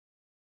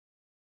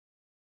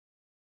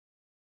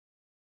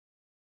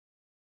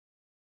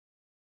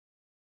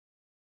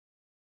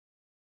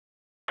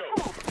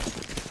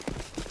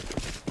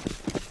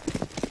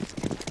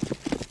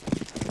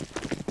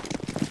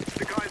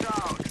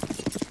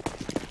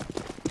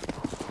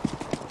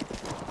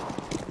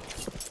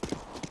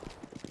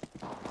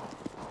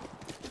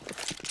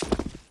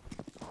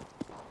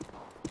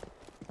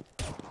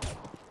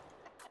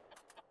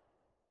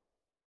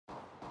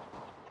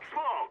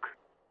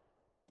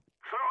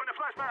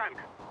flashbang.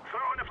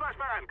 Throwing a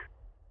flashbang.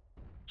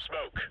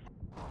 Smoke.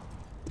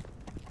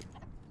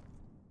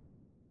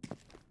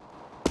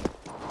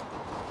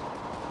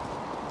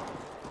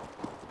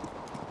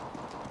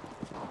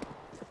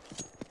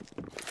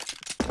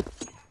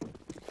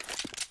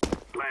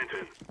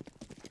 Planted.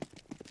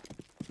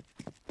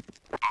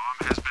 Bomb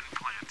has been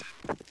planted.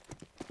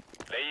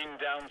 Laying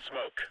down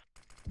smoke.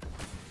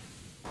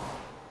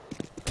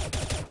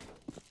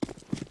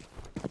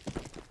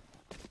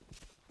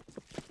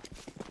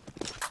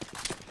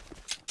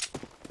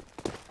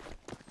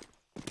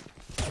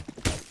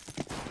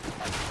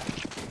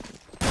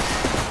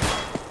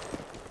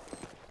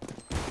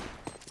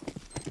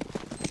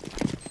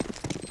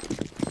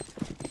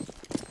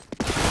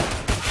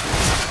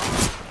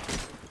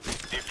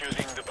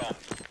 Defusing the bomb.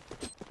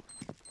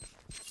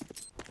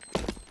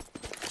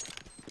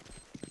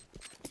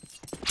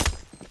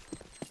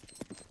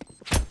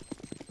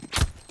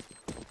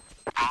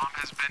 Bomb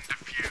has been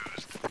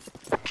defused.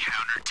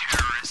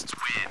 Counter-terrorists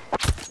win.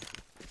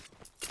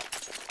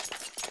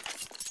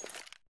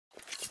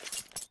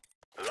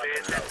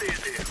 That's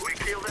easy. We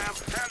kill them,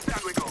 and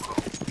then we go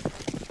home.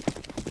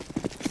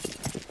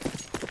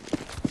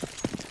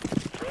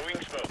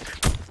 Throwing smoke.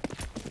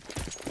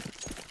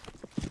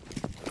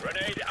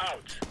 Grenade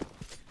out.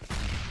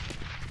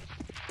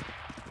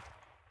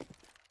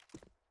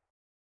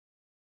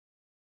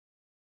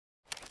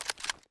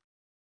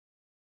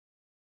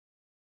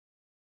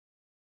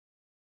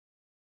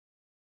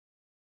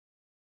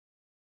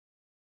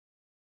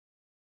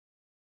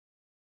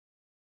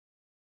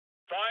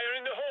 Fire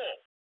in the hole.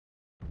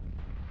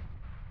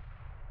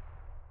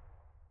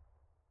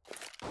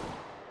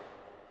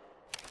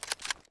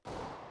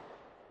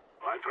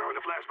 I'm throwing a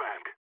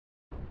flashbang.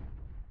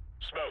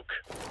 Smoke.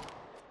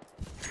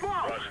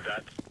 Smoke! Roger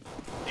that.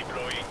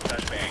 Deploying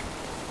flashbang.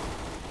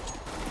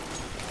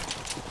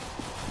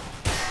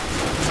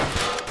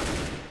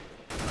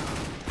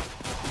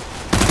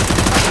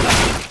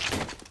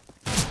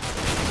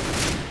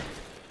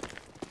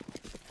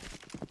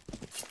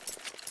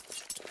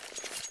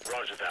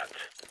 Roger that.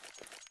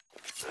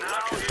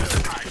 Now is the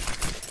time.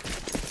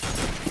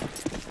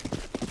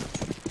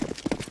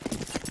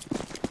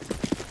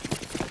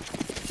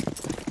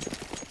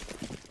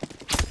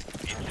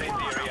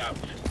 Incendiary out.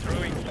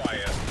 Throwing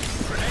fire.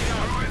 Grenade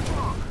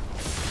out.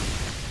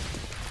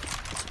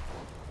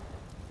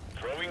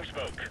 Throwing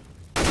smoke.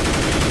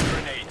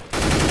 Grenade.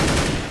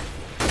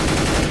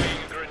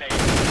 Throwing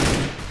grenade.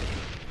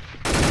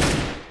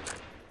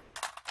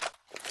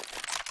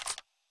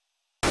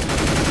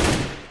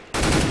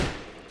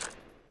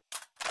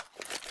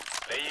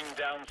 Laying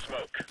down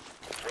smoke.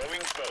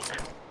 Throwing smoke.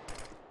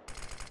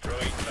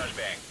 Throwing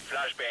flashbang.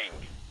 Flashbang.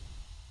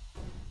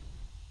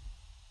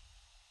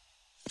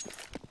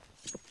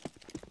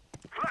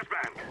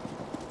 Flashbang.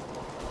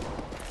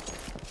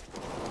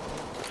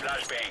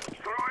 Flashbang.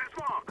 Throwing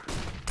smoke.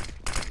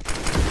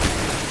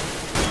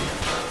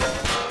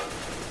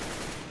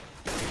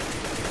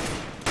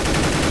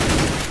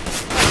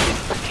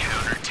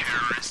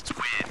 Counter-terrorists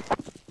win.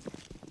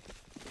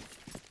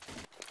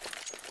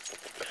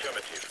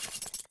 Affirmative.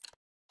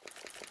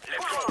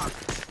 Let's Come go. on.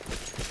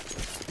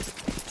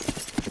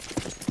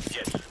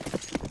 Yes.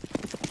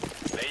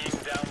 Laying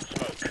down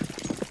smoke.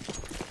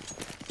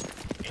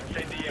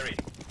 Incendiary.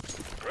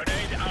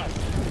 Grenade out.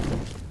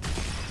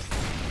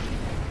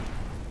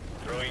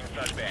 Throwing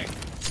flashbang.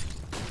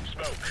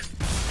 Smoke.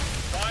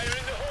 Fire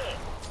in the hole.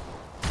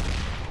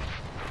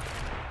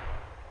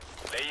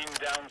 Laying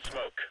down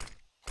smoke.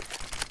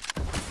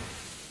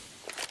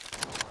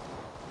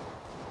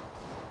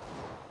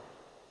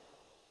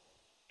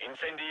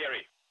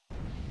 Incendiary.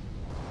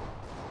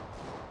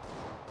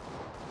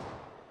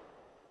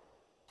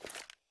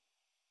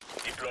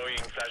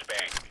 Deploying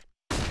flashbang.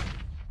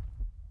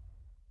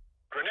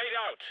 Grenade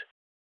out.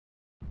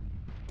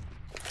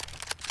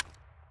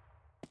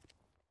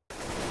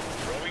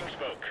 Throwing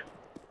smoke.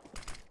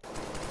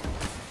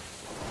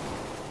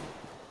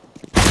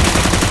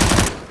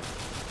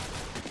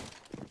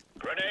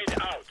 Grenade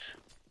out.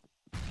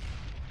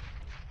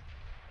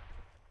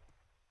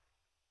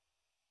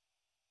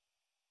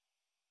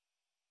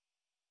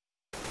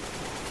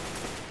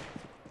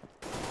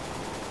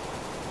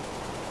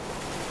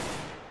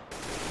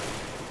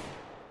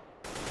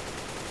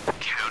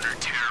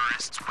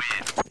 Counter-terrorists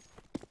win.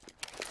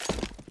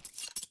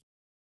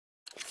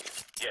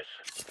 Yes.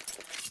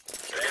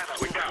 Yes,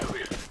 we got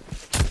this.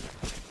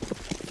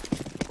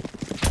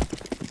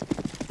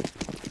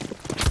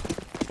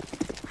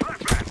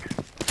 Flashbang.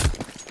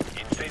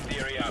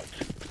 Incendiary out.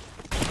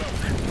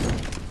 Smoke.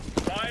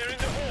 Fire in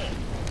the hole.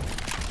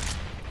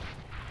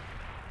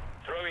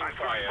 Throwing I'm throwing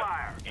fire.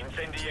 fire.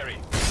 Incendiary.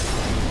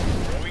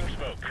 Throwing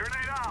smoke.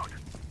 Grenade out.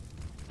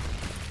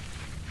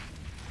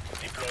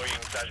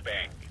 Deploying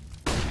flashbang.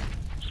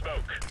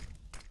 Smoke.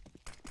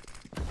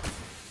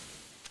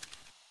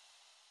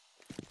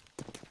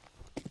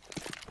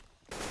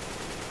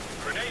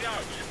 Grenade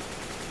out.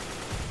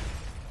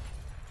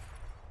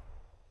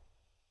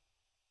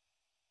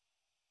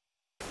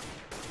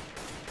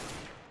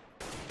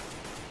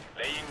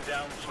 Laying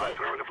down I'm smoke.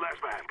 throwing a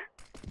flashbang.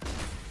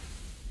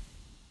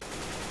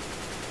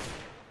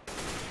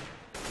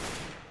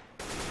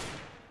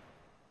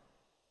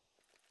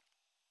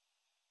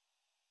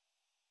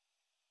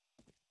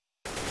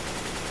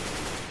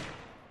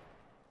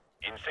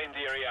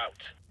 Incendiary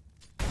out.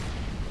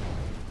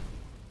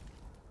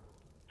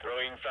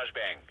 Throwing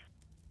flashbang.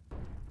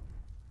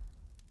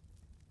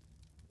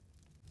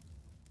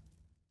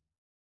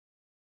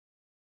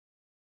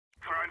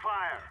 Throwing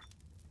fire.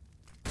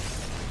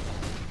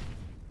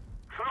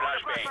 Throwing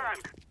Flashbang.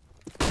 flashbang.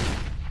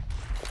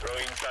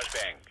 Throwing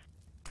flashbang.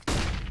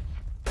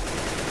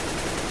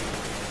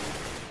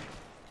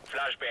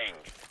 Flashbang.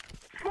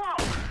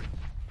 Smoke.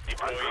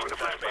 Deploying the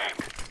flashbang. flashbang.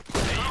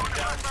 Laying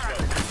down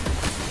smoke.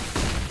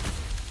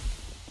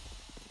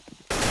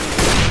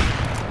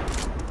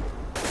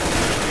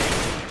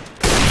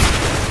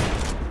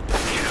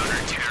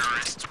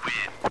 Counter-terrorists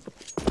win.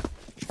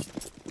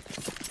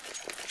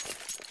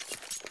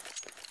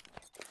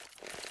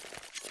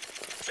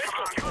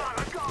 Come on,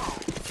 let's go.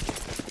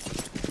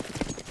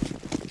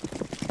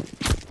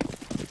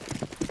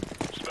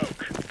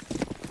 Smoke.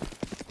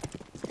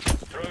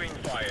 Throwing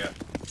fire.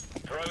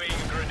 Throwing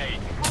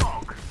grenade.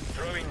 Smoke.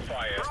 Throwing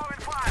fire.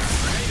 Throwing fire.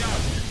 Grenade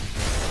out.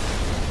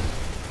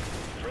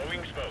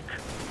 Throwing smoke.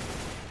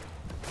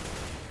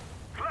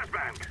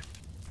 Flashbang.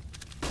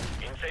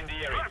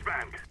 Incendiary.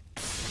 Flashbang.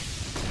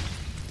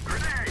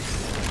 Grenade.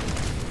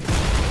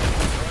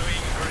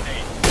 Throwing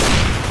grenade.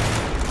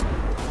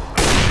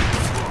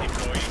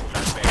 Deploying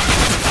flashbang.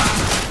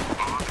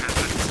 Bomb has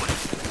been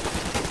planted.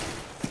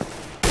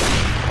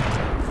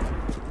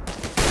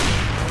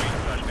 Throwing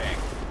flashbang.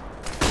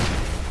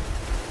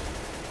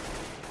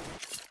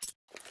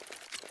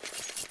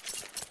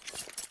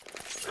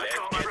 Let's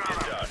go, my get this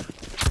brother. done.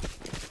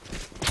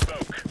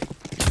 Smoke.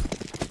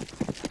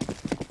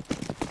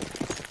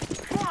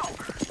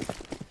 Smoke.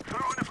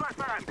 Throwing the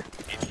flashbang.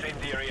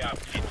 Incendiary out.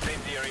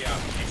 Incendiary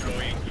out.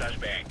 Deploying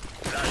flashbang.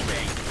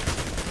 Flashbang.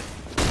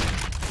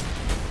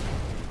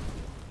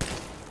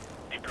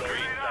 Deploying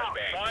Grenade out.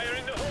 flashbang. Fire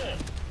in the hole.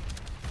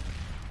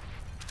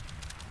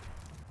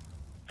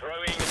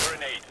 Throwing a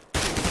grenade.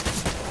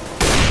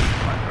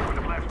 Throwing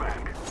the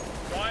flashbang.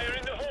 Fire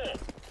in the hole.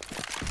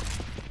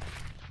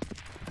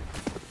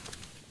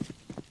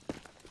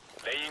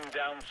 Laying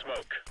down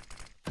smoke.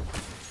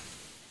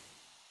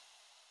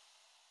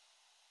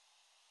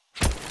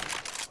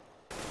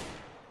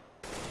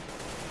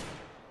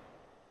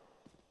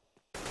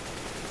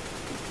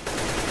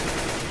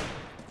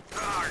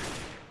 Guard.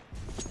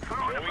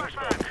 Throwing the Throwing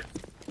flashbang. smoke.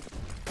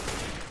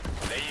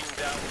 Laying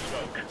down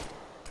smoke.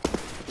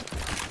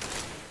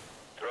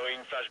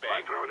 Throwing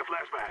flashbang. Throwing the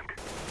flashbang.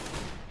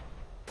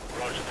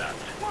 Roger that.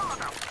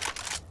 Molotov.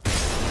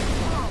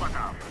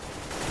 Molotov.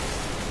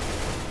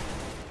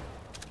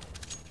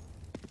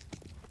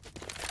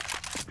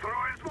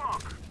 Throwing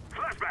smoke.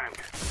 Flashbang.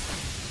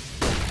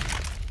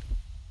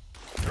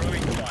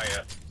 Throwing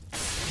fire.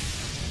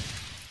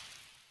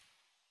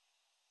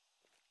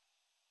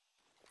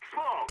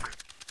 Smoke.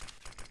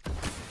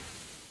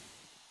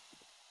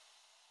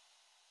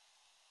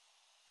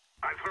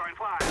 I'm throwing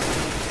fire.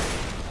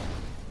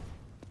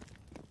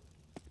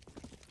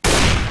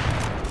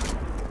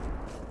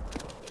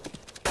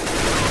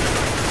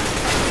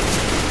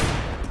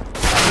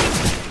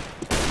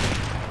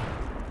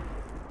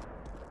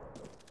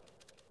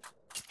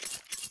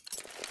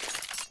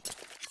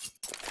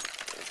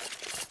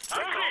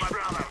 I call my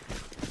brother.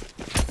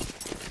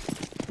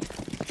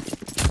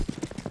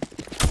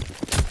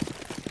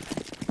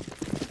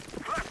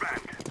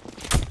 Flashbang.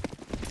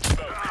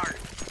 Smoke. Guard.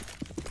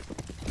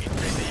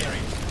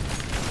 Incendiary.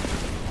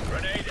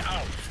 Grenade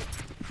out.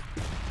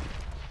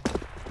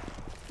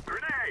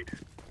 Grenade.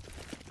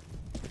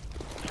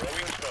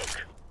 Throwing smoke.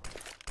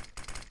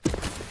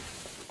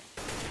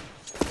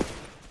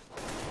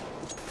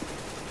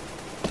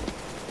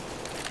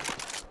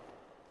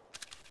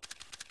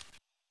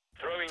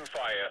 Throwing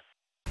fire.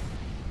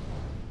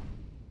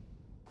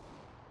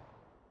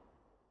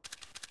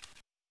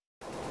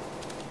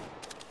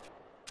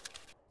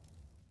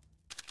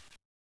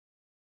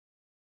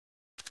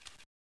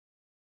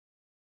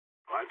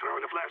 I'm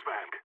throwing a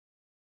flashbang.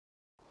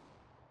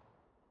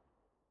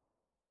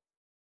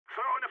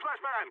 Throwing a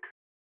flashbang.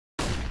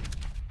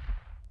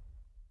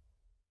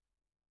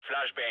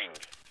 Flashbang.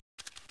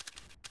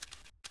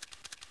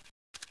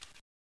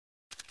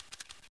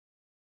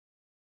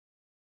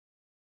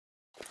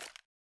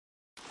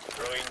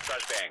 Throwing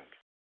flashbang.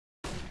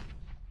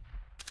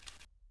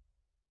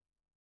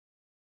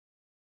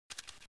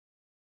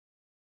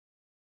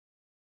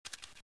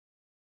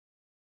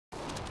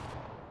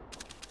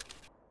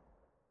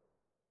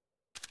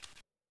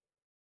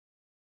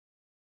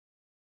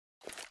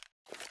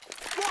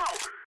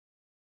 Smoke.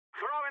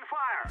 Throwing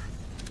fire.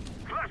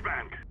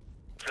 Flashbang.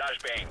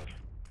 Flashbang.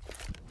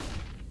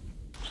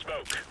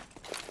 Smoke.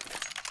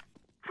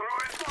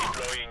 Throwing smoke.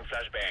 Deploying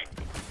flashbang.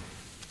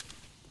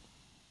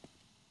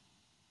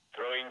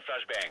 Throwing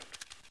flashbang.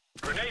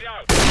 Grenade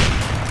out.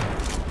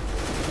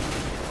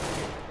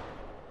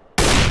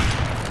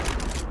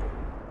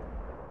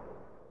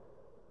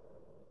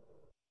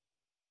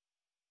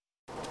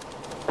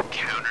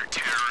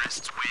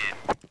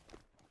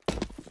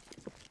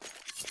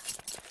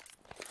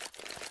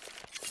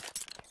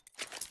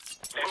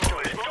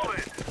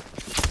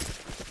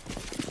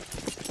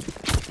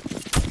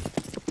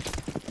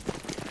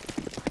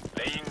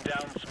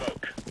 down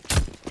smoke.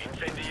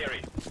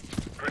 Incendiary.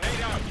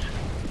 Grenade out.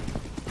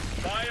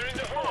 Fire in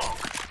the hole.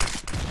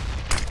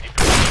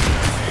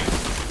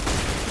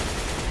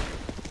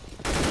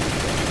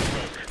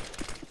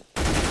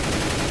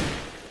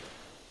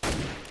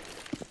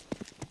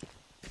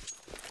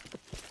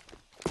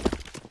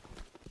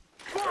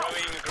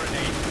 Throwing a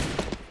grenade.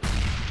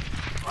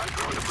 I'm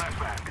throwing a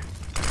flashbang.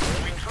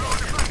 Throwing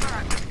smoke.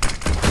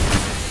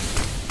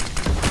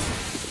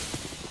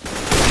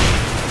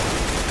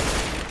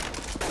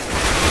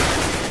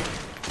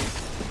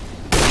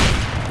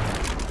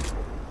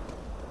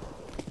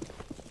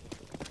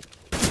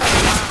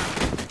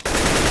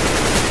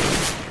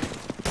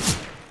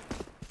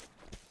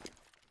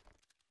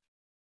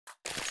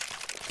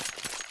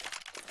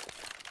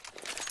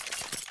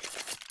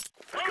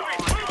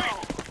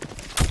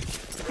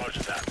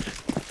 Roger that.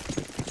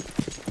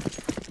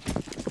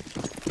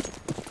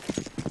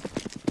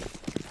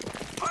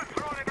 I'm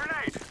throwing a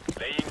grenade.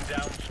 Laying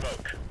down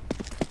smoke.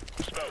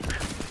 Smoke.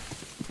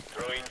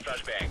 Throwing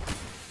flashbang.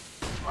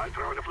 I'm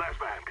throwing a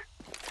flashbang.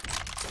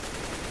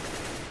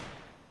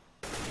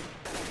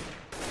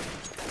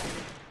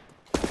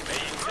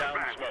 Laying down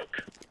smoke.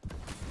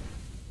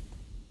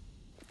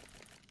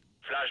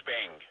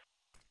 Flashbang.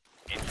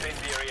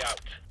 Incendiary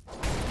out.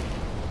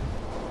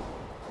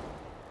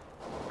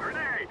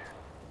 Grenade.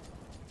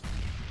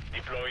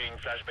 Deploying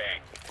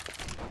flashbang.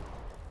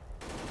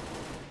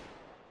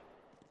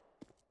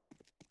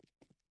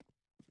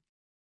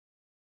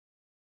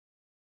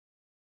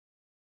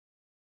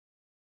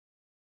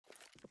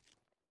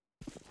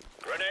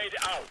 Grenade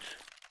out.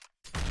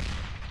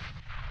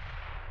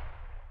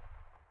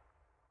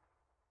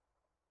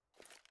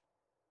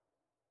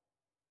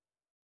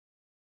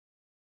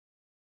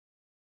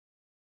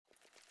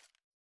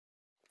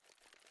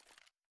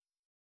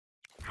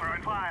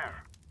 Throwing fire.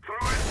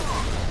 Throwing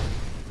smoke.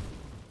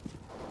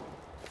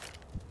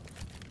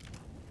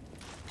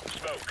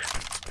 Smoke.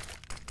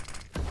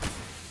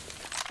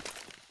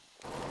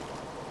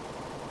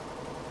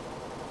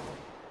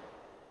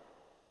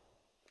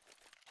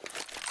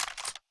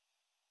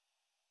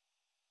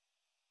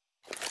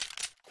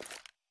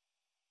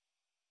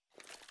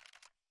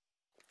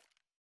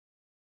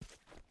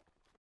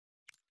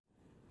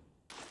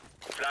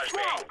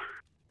 Flashbang. Smoke.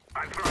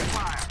 I'm throwing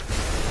fire.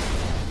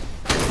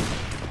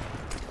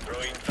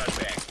 Throwing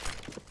flashbang.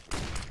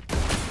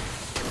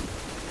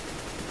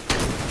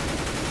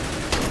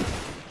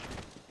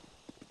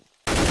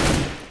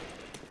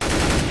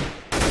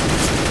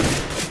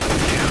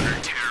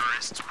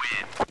 Counter-terrorists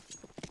win.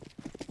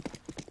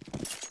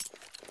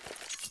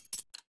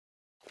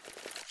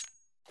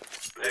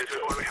 This is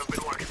what we have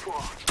been working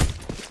for.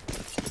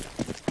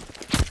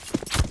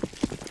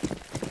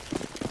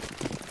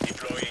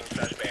 Deploying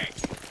flashbang.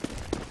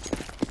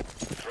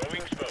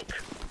 Throwing smoke.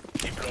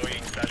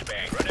 Deploying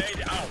flashbang.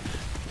 Grenade out.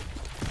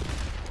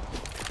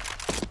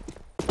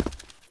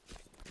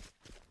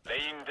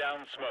 Laying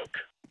down smoke.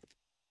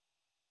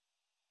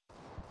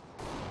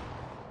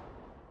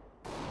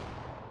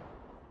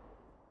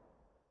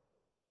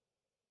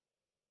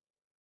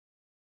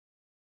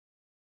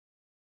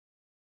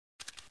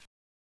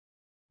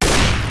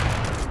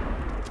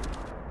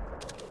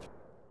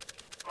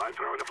 I'm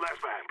throwing a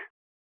flashbang.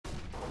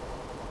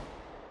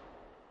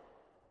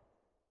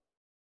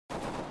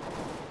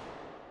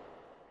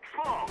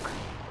 Smoke.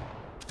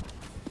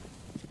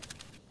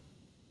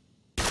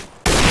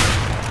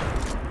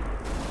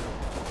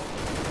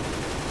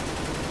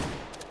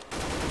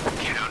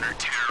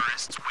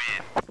 Counter-terrorists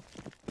win.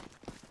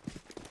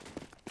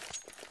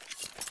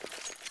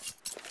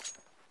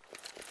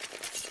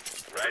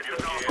 Grab your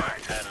gear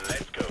and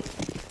let's go.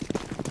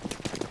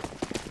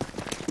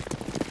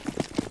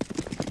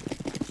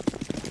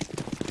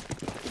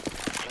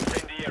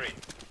 Incendiary.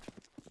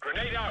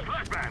 Grenade out.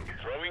 Flashbang.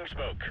 Throwing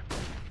smoke.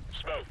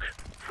 Smoke.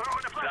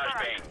 Throwing a flashbang.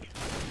 Flashbang.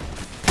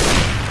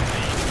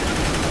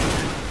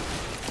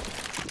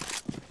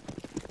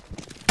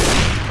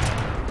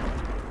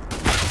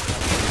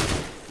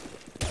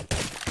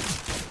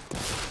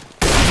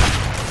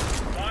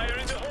 Fire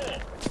in the hole.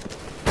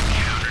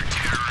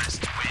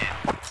 Counter-terrorists win.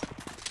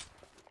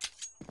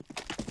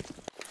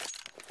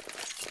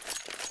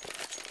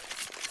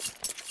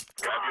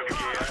 Grab your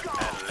gear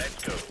and let's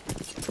go.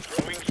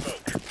 Throwing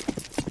smoke.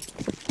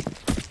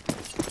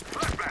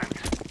 Flashbang.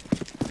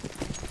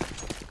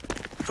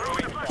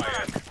 Throwing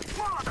fire.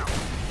 Molotov.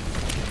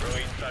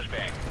 Throwing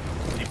flashbang.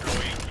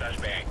 Deploying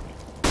flashbang.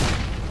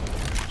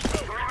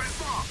 Smoke. Throwing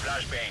smoke.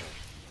 Flashbang.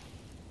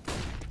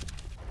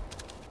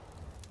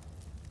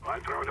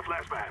 I'm throwing a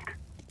flashbang.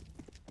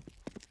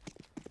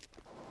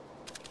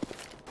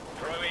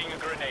 Throwing a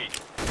grenade.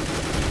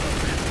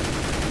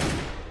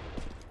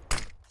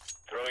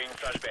 Throwing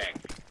flashbang.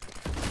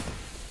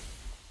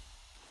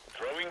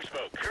 Throwing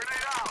smoke.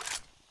 Grenade out.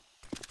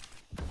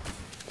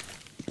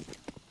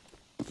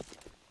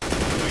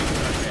 Throwing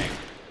flashbang.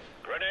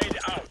 Grenade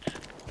out.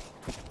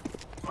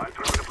 I'm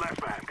throwing a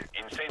flashbang.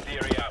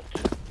 Incendiary out.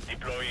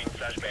 Deploying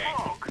flashbang.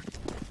 Smoke.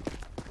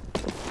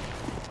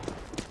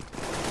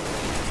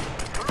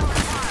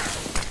 Throwing fire.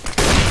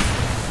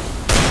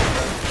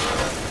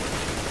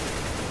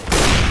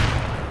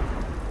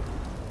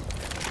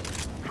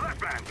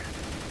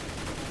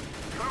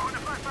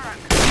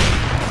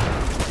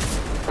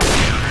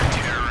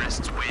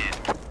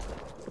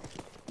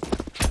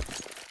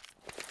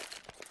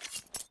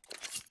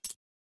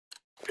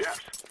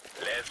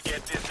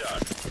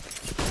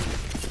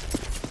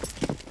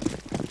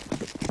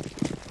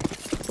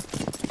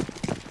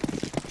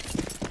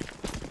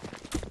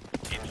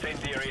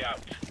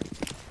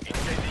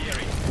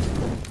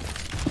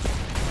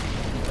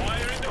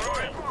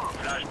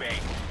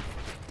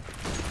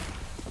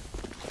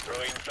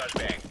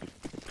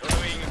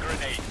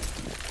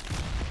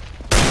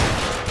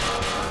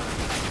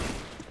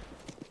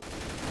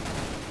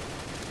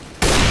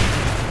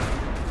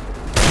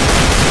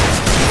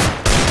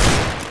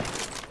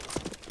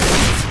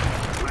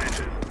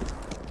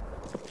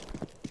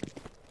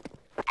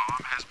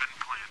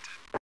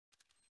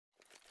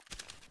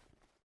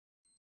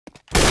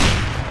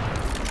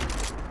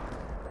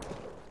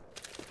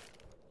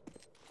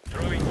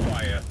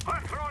 fire.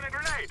 I'm throwing a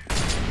grenade.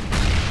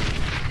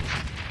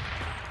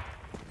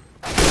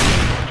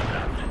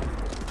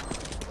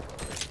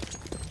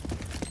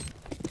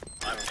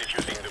 I'm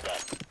defusing the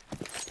bomb.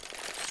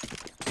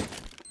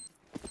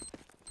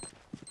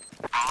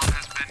 Bomb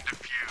has been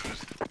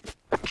defused.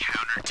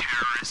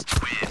 Counter-terrorists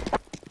win.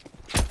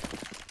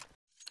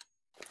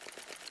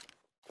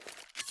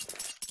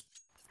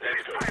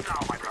 Let's go. Time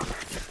now, my brother.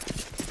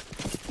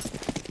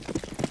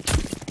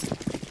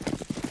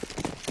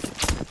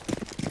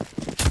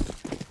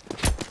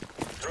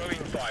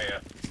 Throwing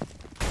fire.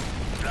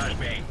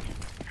 Flashbang.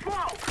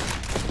 Smoke!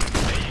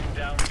 Laying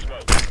down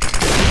smoke.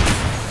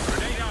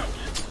 Grenade out.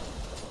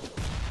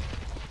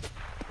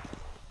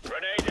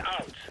 Grenade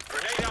out.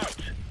 Grenade out.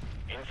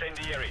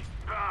 Incendiary.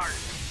 Guard!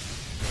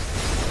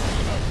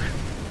 Smoke.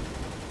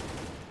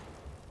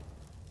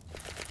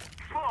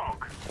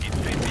 Smoke!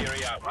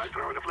 Incendiary out. I'm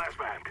throwing a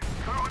flashbang.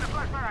 Throwing a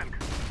flashbang.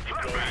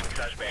 Deploying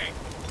Flashbang.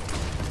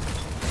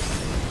 flashbang.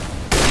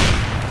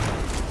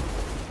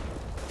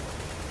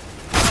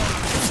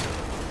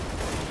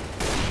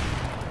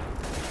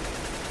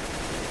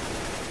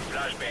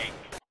 Flashbang.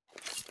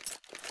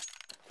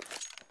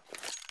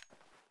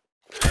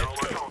 Now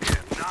we're talking.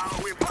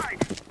 Now we fight.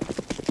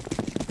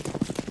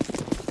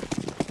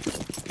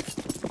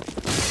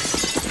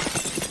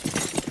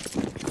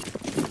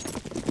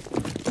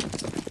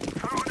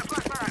 Throwing a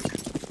flashbang.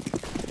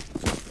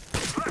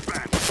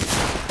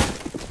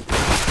 Flashbang.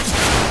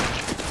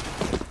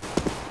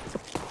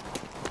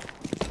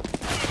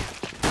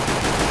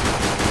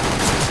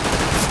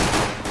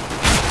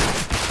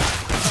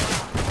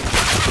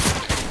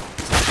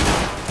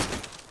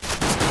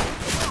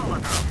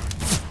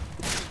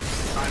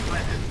 I'm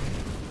planted.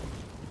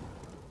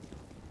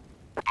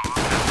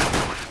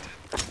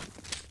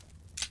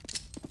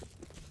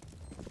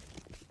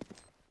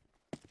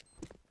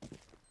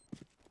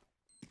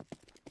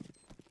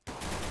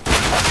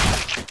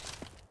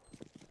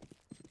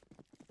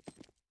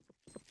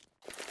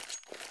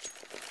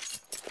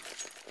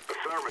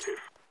 Affirmative.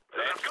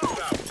 Let's go. move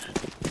out.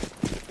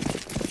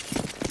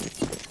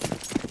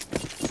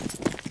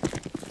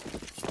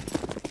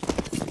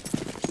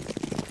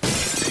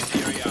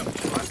 Incendiary out.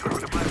 I'm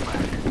throwing a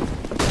flashbang.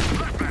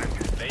 Flashbang.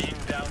 Laying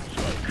down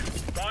smoke.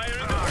 Fire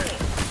in the hole.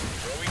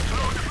 Throwing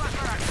Throwing a smoke.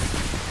 flashbang.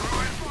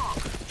 Throwing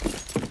smoke.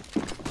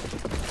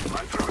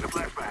 I'm throwing a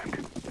flashbang.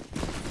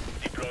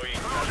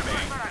 Deploying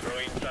flashbang.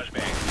 Throwing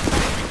flashbang.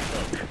 Throwing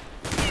smoke.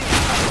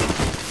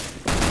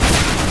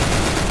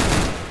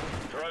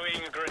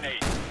 Throwing a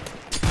grenade.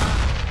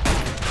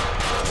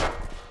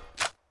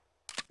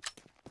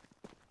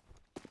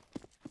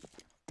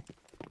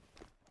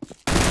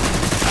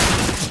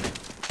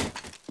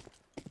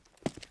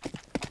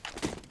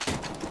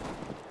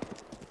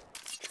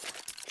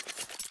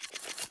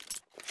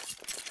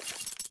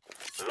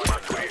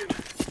 Let's win.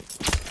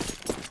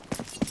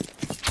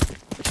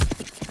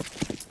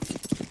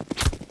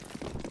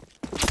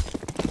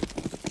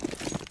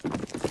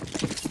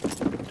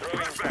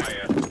 Throwing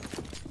fire.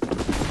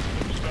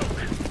 Smoke.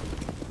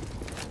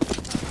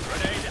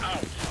 Grenade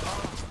out.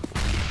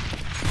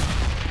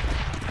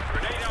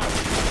 Grenade out.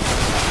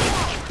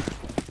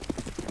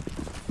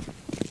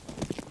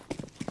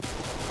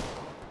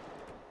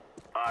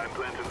 I'm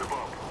planting the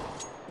bomb.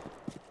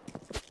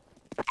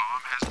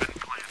 Bomb has been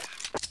planted.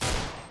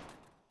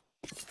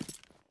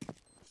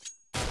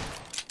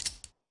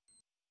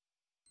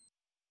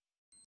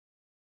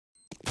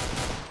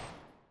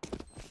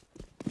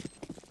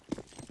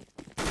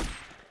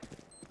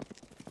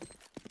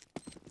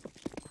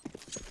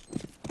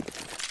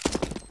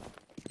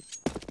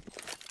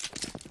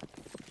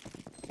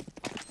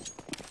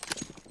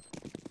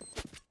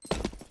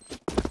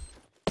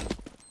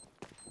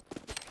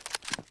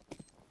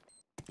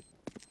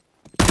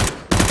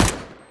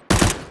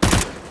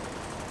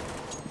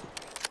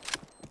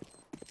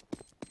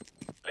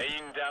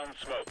 Laying down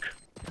smoke.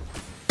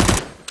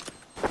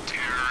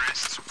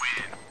 Terrorists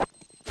win.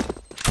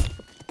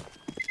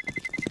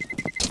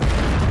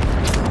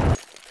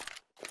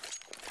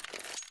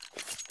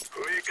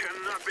 We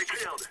cannot be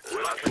killed.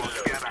 Let's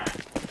work together.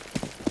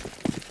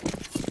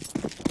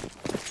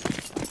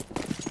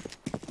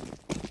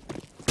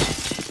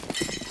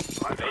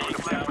 I'm throwing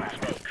a Laying down flashbang.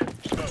 smoke.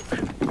 Smoke.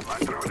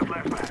 I'm throwing a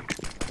flashbang.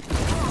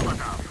 Fall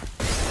enough.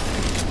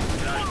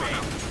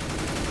 Flashbang.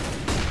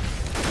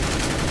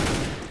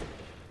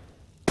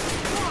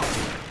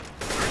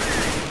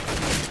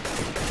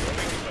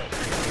 Throwing smoke.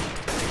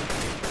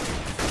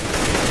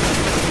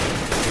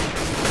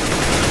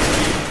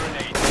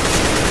 Grenade.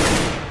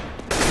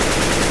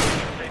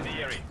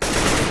 Incendiary.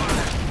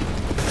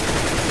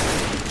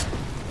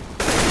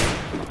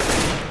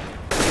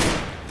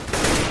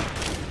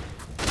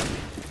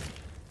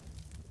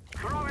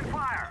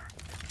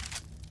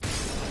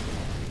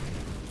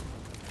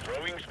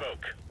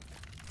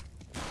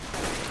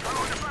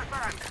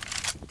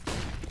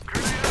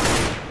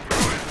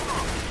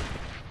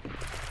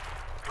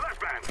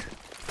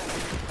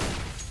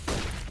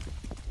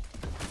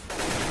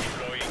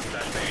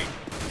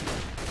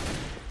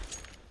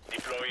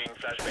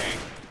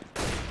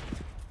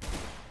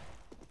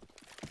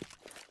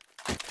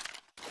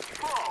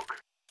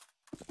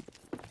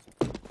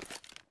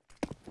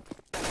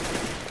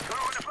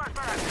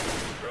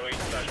 Throwing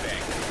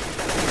flashbang.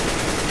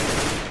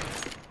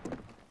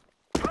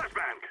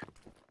 Flashbang.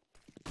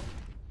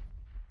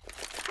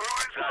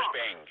 Throwing smoke.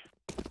 Flashbang.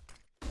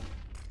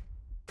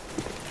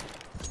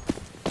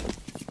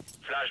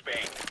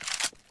 Flashbang.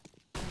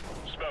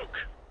 Smoke.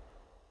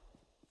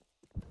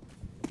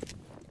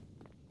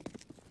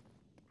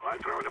 I'm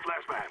throwing a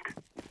flashbang.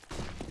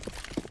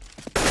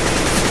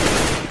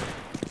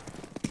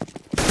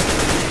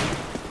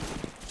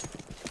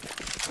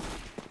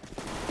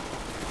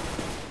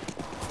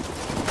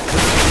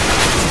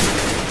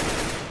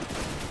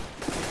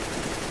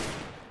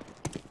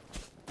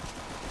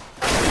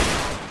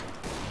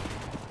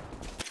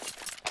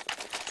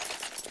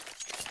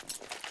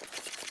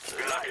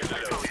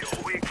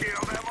 We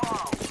kill them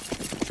all.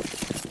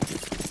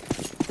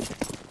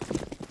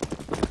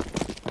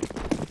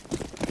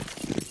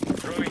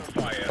 Throwing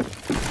fire.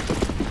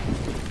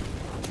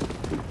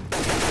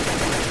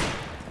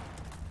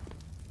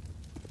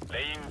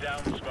 Laying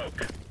down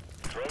smoke.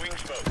 Throwing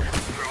smoke.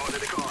 Throwing a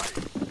decoy.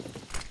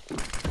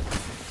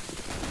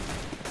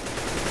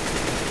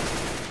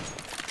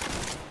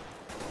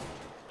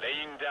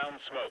 Laying down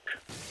smoke.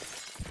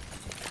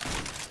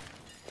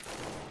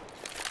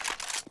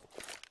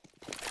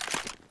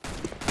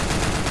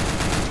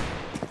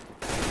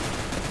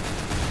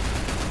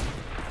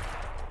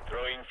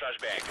 Throwing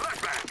flashbang.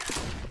 Flashbang.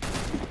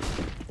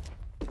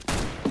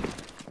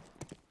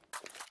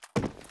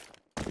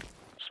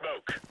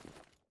 Smoke.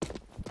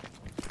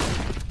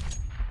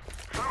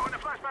 Throwing a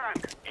flashbang.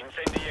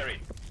 Incendiary.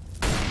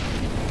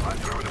 I'm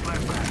throwing a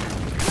flashbang.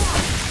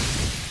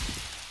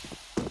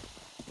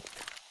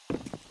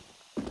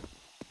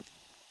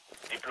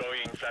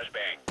 Deploying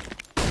flashbang.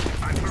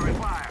 I'm throwing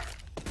fire.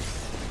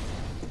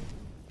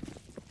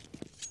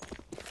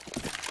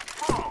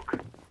 Smoke.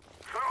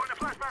 Throwing a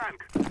flashbang.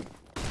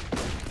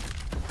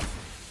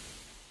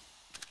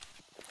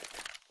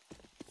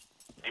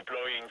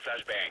 Deploying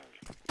flashbang.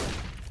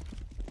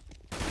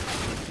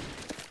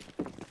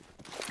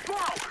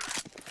 Smoke.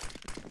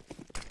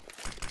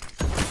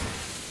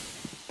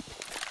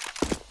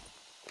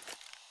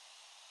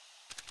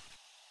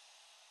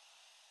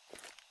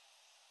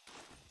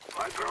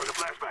 I'm throwing a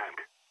flashbang.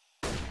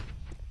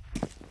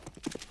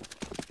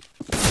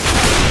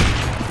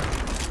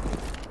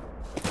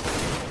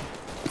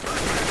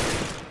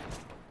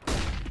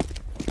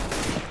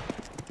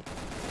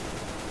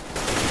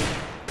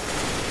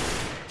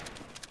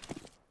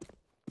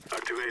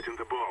 Activating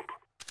the bomb.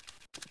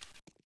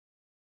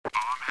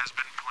 Bomb has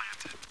been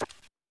planted.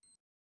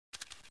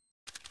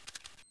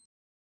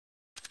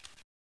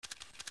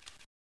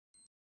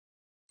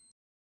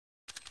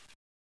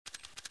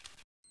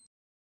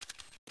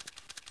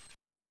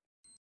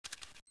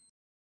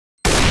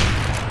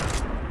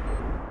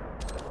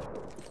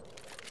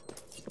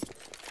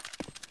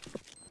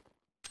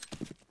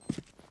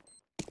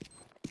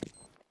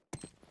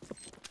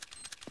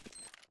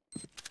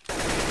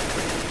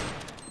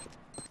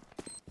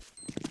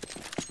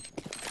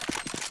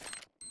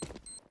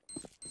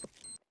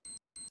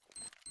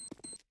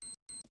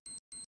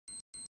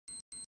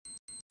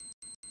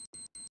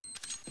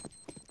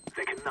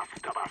 They cannot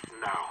stop us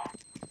now.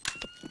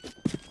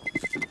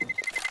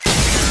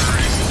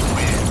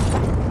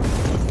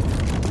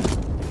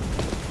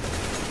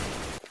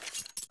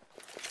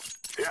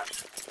 Yes.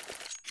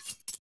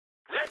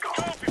 Let's go,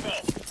 people!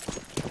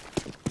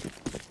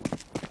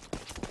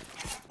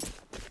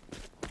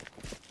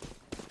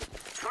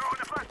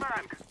 Throwing a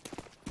flashbang.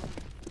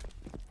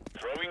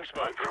 Throwing I'm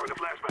smoke. throwing a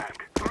flashbang.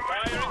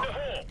 Fire Throwing in the smoke.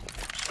 hole.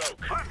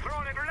 Smoke. I'm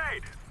throwing a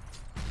grenade.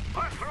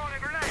 I'm throwing a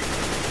grenade.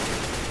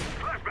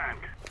 Flashbang.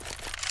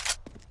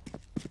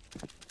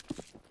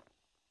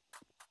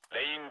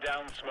 Laying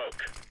down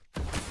smoke.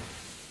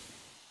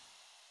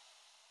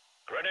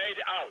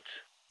 Grenade out.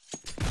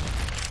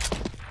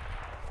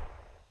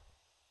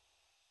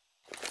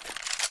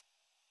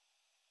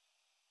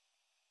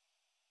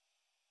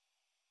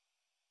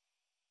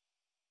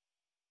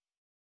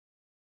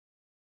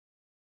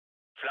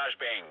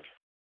 Flashbang.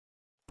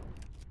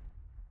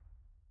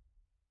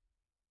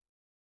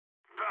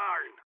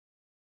 Darn.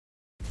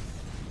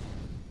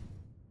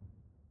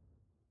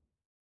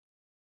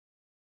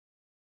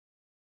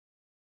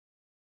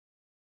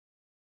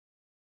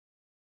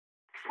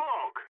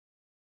 Smoke.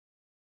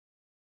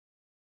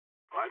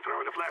 I'm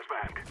throwing a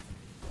flashbang.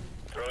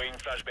 Throwing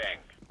flashbang.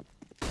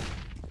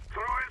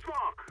 Throwing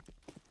smoke.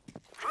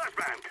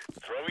 Flashbang.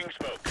 Throwing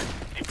smoke.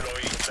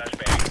 Deploying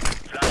flashbang.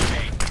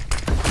 Flashbang.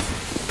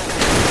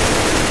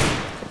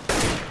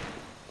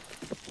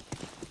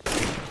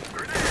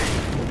 Grenade.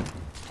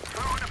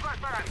 Throwing a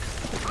flashbang.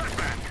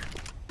 Flashbang.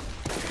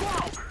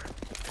 Smoke.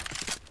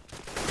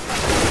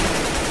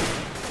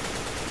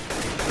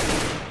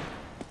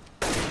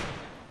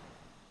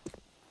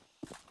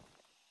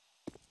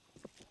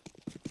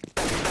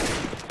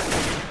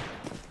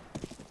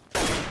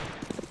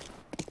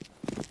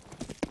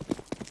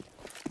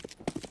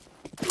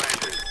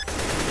 Planted.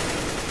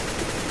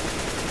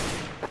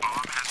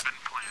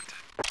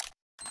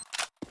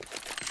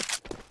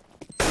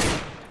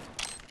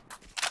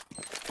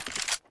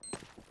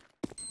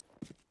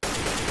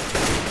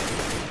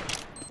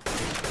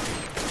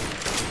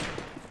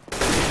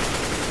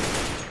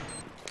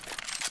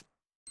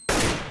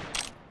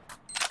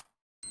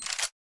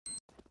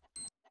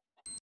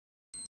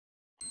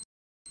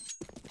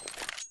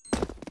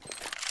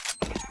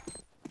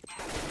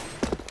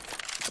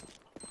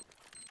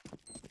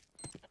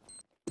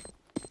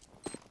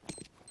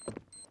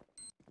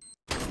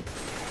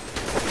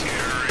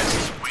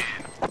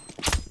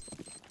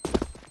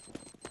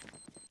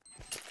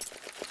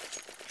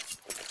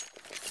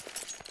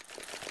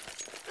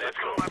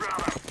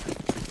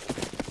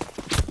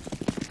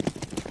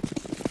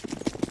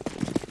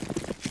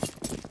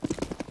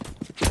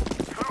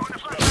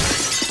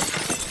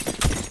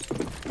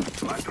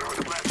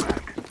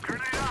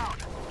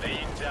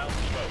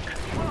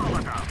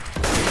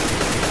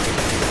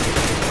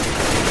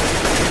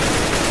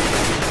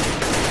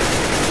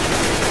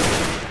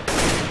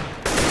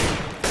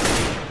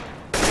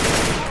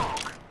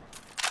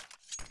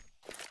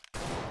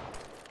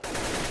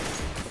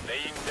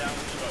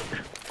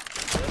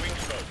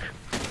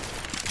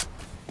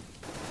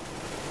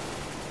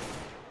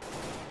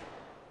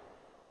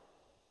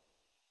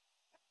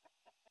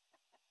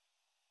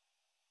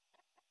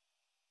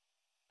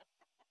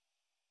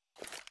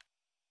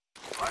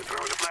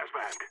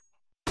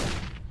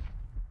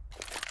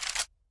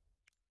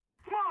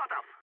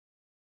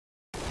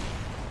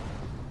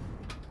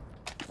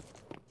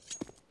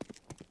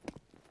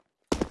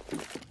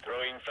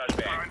 Throwing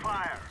flashbang.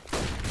 Fire.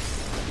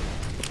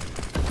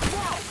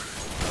 Whoa!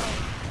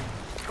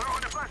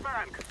 Throwing a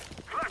flashbang.